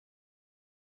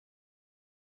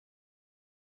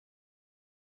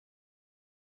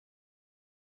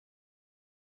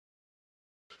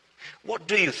What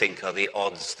do you think are the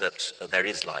odds that there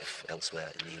is life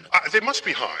elsewhere in the universe? They must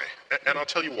be high, and I'll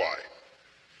tell you why.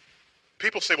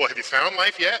 People say, well, have you found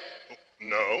life yet?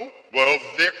 No. Well,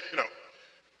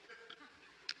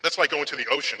 that's like going to the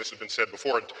ocean, this has been said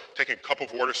before, taking a cup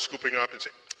of water, scooping up and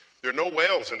saying, there are no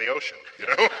whales in the ocean,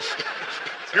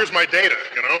 Here's my data,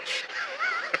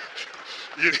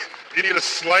 You need a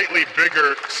slightly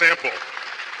bigger sample.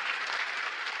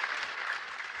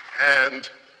 And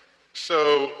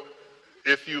so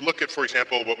if you look at, for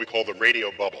example, what we call the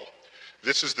radio bubble,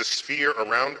 this is the sphere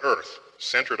around Earth,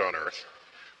 centered on Earth,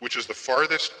 which is the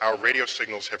farthest our radio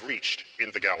signals have reached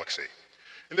in the galaxy.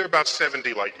 And they're about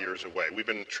 70 light years away. We've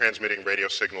been transmitting radio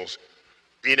signals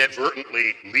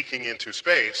inadvertently leaking into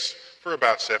space for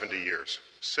about 70 years.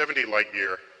 70 light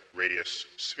year radius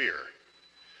sphere.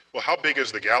 Well, how big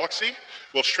is the galaxy?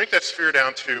 Well, shrink that sphere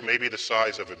down to maybe the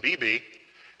size of a BB,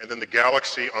 and then the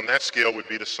galaxy on that scale would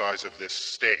be the size of this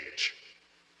stage.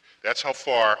 That's how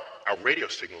far our radio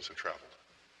signals have traveled.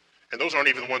 And those aren't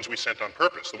even the ones we sent on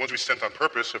purpose. The ones we sent on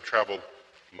purpose have traveled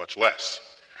much less.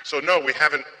 So no, we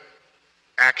haven't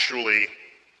actually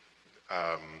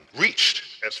reached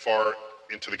as far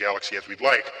into the galaxy as we'd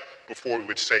like before we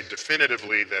would say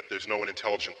definitively that there's no one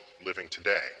intelligent living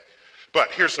today.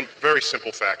 But here's some very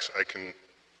simple facts. I can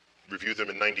review them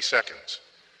in 90 seconds.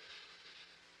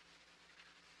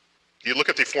 You look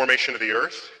at the formation of the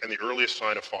Earth and the earliest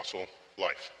sign of fossil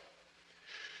life.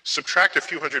 Subtract a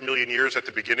few hundred million years at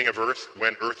the beginning of Earth,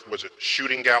 when Earth was a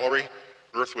shooting gallery.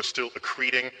 Earth was still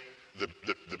accreting the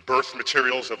birth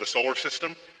materials of the solar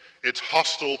system. It's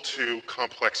hostile to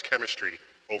complex chemistry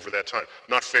over that time.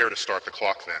 Not fair to start the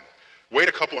clock then. Wait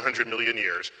a couple hundred million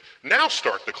years. Now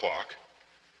start the clock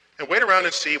and wait around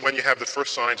and see when you have the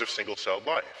first signs of single-celled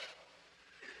life.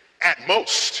 At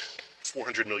most,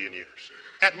 400 million years.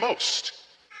 At most.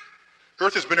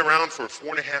 Earth has been around for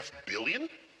 4.5 billion?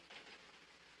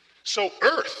 So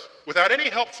Earth, without any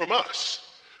help from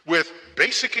us, with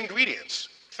basic ingredients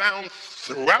found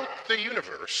throughout the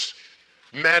universe,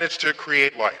 managed to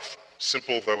create life,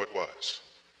 simple though it was.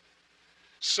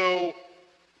 So,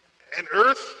 and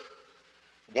Earth,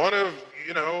 one of,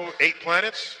 8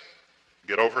 planets,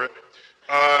 get over it.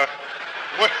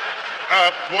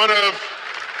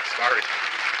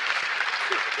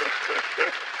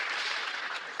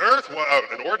 Earth,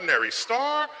 an ordinary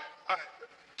star,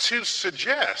 to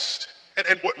suggest,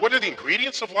 and what are the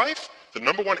ingredients of life? The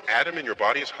number 1 atom in your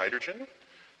body is hydrogen.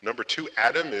 Number 2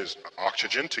 atom is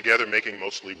oxygen, together making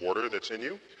mostly water that's in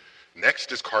you.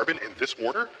 Next is carbon in this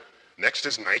order. Next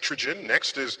is nitrogen.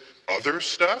 Next is other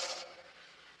stuff.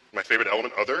 My favorite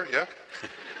element, other, yeah.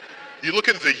 You look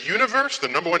at the universe, the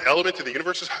number 1 element in the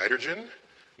universe is hydrogen.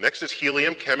 Next is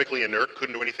helium, chemically inert,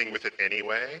 couldn't do anything with it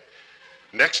anyway.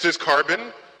 Next is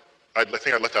carbon. I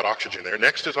think I left out oxygen there.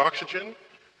 Next is oxygen.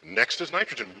 Next is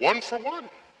nitrogen, 1 for 1.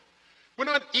 We're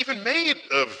not even made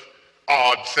of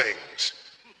odd things.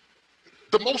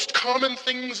 The most common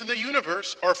things in the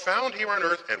universe are found here on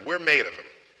Earth, and we're made of them.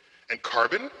 And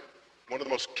carbon, one of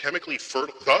the most chemically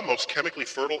fertile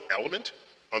element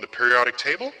on the periodic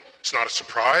table. It's not a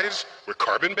surprise, we're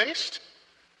carbon-based.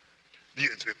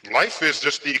 Life is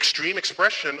just the extreme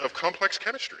expression of complex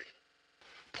chemistry.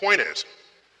 Point is,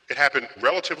 it happened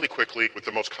relatively quickly with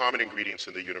the most common ingredients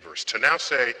in the universe. To now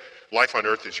say life on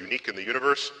Earth is unique in the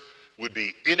universe would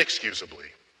be inexcusably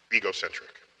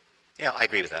egocentric. Yeah, I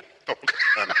agree with that. Oh.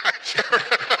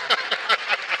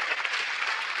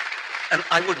 And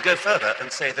I would go further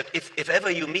and say that if ever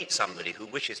you meet somebody who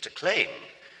wishes to claim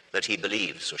that he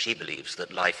believes or she believes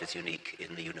that life is unique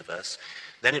in the universe,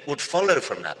 then it would follow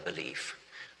from that belief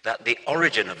that the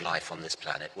origin of life on this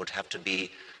planet would have to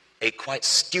be a quite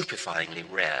stupefyingly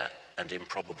rare and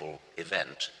improbable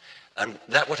event. And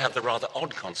that would have the rather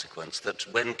odd consequence that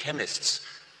when chemists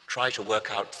try to work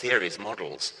out theories,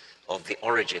 models of the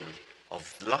origin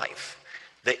of life,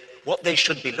 what they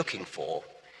should be looking for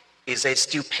is a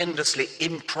stupendously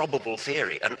improbable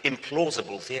theory, an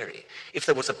implausible theory. If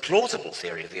there was a plausible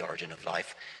theory of the origin of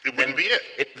life, it wouldn't be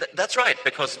it. That's right,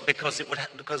 because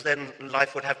then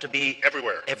life would have to be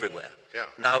everywhere. Yeah.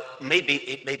 Now, maybe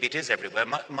it is everywhere.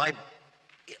 My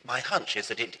hunch is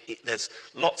that there's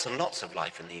lots and lots of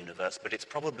life in the universe, but it's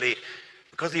probably,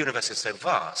 because the universe is so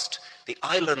vast, the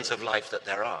islands of life that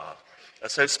there are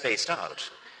so spaced out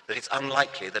that it's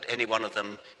unlikely that any one of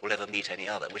them will ever meet any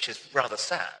other, which is rather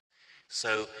sad.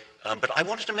 So, but I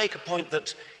wanted to make a point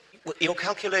that your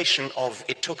calculation of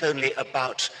it took only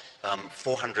about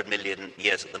 400 million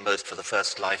years at the most for the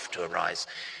first life to arise.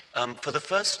 For the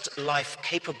first life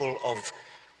capable of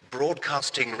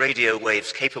broadcasting radio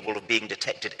waves capable of being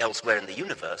detected elsewhere in the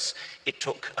universe, it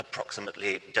took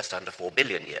approximately just under 4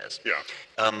 billion years. Yeah.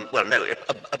 Well, no,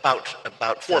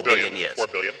 about 4 billion years. 4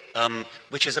 billion.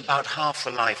 Which is about half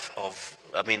the life of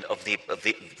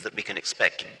that we can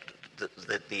expect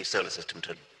the solar system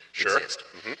to exist.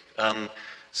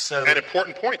 So An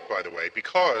important point, by the way,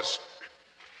 because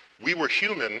we were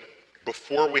human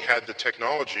before we had the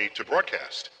technology to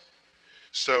broadcast.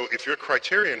 So if your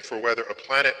criterion for whether a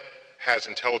planet has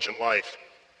intelligent life,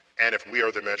 and if we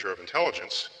are the measure of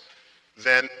intelligence,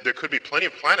 then there could be plenty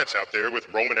of planets out there with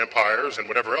Roman empires and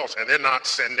whatever else, and they're not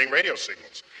sending radio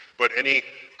signals. But any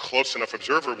close enough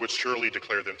observer would surely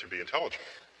declare them to be intelligent.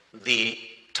 the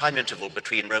time interval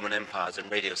between Roman empires and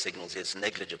radio signals is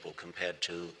negligible compared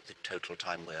to the total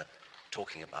time we're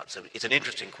talking about. So it's an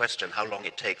interesting question how long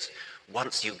it takes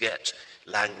once you get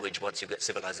language, once you get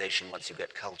civilization, once you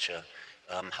get culture.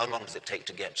 How long does it take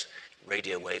to get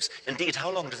radio waves? Indeed, how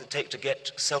long does it take to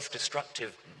get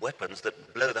self-destructive weapons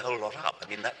that blow the whole lot up? I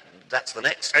mean, that's the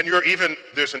next. And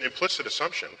there's an implicit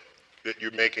assumption that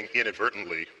you're making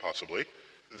inadvertently, possibly,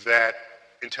 that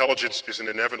intelligence is an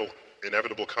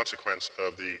inevitable consequence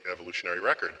of the evolutionary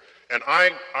record. And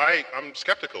I'm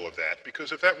skeptical of that,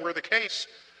 because if that were the case,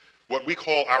 what we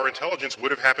call our intelligence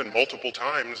would have happened multiple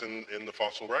times in the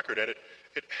fossil record, and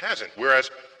it hasn't.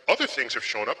 Whereas other things have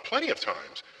shown up plenty of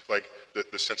times, like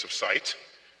the sense of sight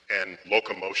and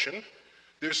locomotion.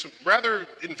 There's some rather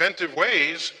inventive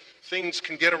ways things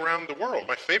can get around the world.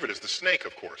 My favorite is the snake,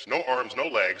 of course. No arms, no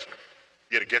legs,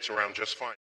 yet it gets around just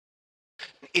fine.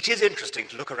 It is interesting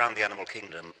to look around the animal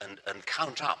kingdom and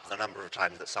count up the number of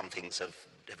times that some things have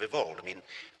evolved. I mean,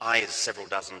 eyes several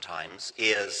dozen times,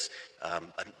 ears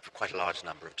quite a large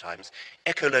number of times.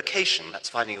 Echolocation, that's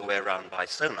finding a way around by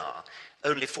sonar,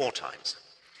 only 4 times.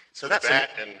 So that's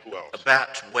bat and who else? A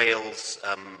bat, whales,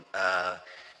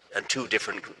 and 2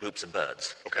 different groups of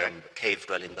birds, okay.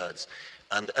 Cave-dwelling birds,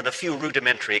 and a few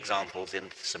rudimentary examples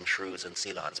in some shrews and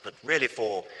sea lions, but really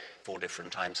 4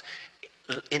 different times.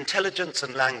 Intelligence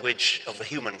and language of the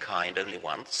humankind only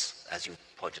once, as you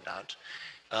pointed out.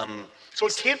 So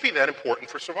it can't be that important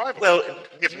for survival. Well,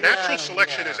 if natural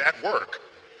selection is at work,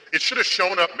 it should have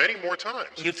shown up many more times.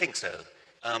 You'd think so.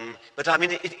 But I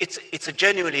mean, it's a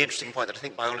genuinely interesting point that I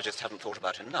think biologists haven't thought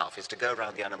about enough, is to go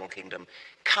around the animal kingdom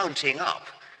counting up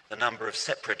the number of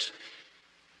separate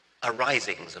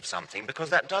arisings of something, because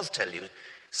that does tell you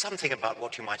something about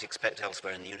what you might expect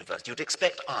elsewhere in the universe. You'd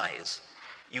expect eyes.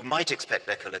 You might expect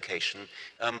echolocation.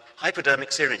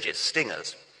 Hypodermic syringes,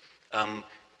 stingers.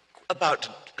 About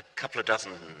a couple of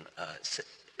dozen.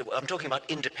 I'm talking about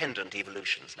independent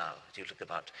evolutions now. You look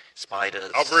about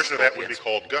spiders. Our version scorpions. of that would be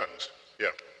called guns.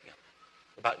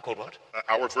 Yeah. Called what?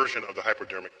 Our version of the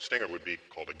hypodermic stinger would be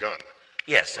called a gun.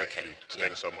 Yes, Right, okay. you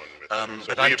sting someone with it. So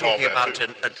But we I'm evolved talking that about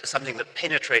too. something that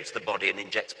penetrates the body and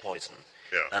injects poison.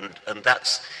 Yeah. And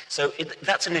that's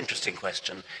an interesting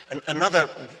question. And another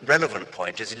relevant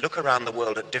point is you look around the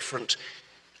world at different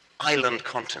island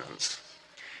continents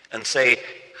and say,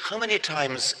 how many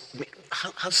times,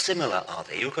 how similar are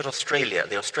they? You look at Australia,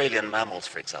 the Australian mammals,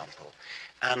 for example,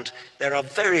 and there are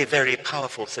very, very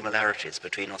powerful similarities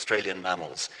between Australian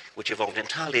mammals, which evolved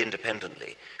entirely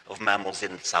independently of mammals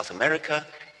in South America,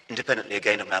 independently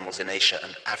again of mammals in Asia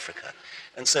and Africa.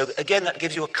 And so again, that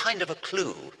gives you a kind of a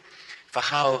clue for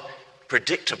how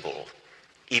predictable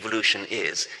evolution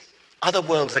is. Other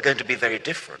worlds are going to be very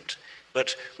different,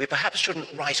 but we perhaps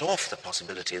shouldn't write off the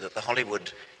possibility that the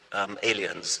Hollywood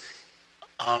aliens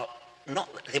are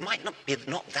they might not be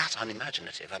that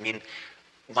unimaginative. I mean,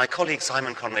 my colleague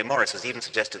Simon Conway Morris has even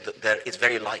suggested that it's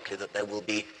very likely that there will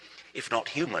be, if not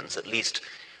humans, at least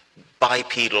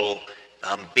bipedal,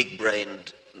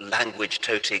 big-brained,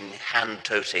 language-toting,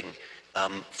 hand-toting,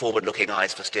 forward-looking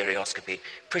eyes for stereoscopy,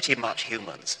 pretty much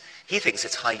humans. He thinks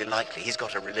it's highly likely. He's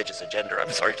got a religious agenda,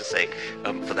 I'm sorry to say,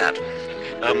 for that.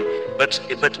 But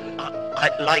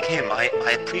like him,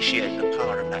 I appreciate the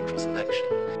power of natural selection.